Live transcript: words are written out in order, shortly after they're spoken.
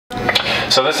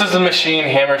So this is the machine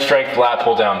hammer strength lat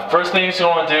pull down. First thing he's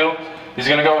going to want to do, he's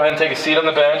going to go ahead and take a seat on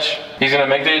the bench. He's going to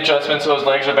make the adjustment so his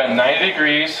legs are bent 90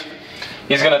 degrees.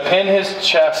 He's going to pin his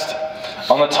chest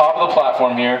on the top of the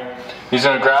platform here. He's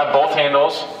going to grab both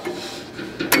handles.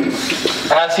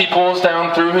 As he pulls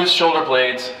down through his shoulder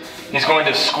blades, he's going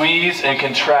to squeeze and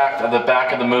contract at the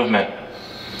back of the movement.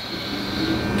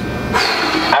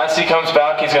 As he comes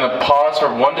back, he's going to pause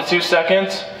for 1 to 2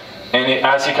 seconds. And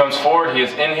as he comes forward, he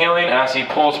is inhaling. As he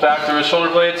pulls back through his shoulder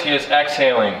blades, he is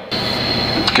exhaling.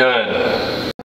 Good.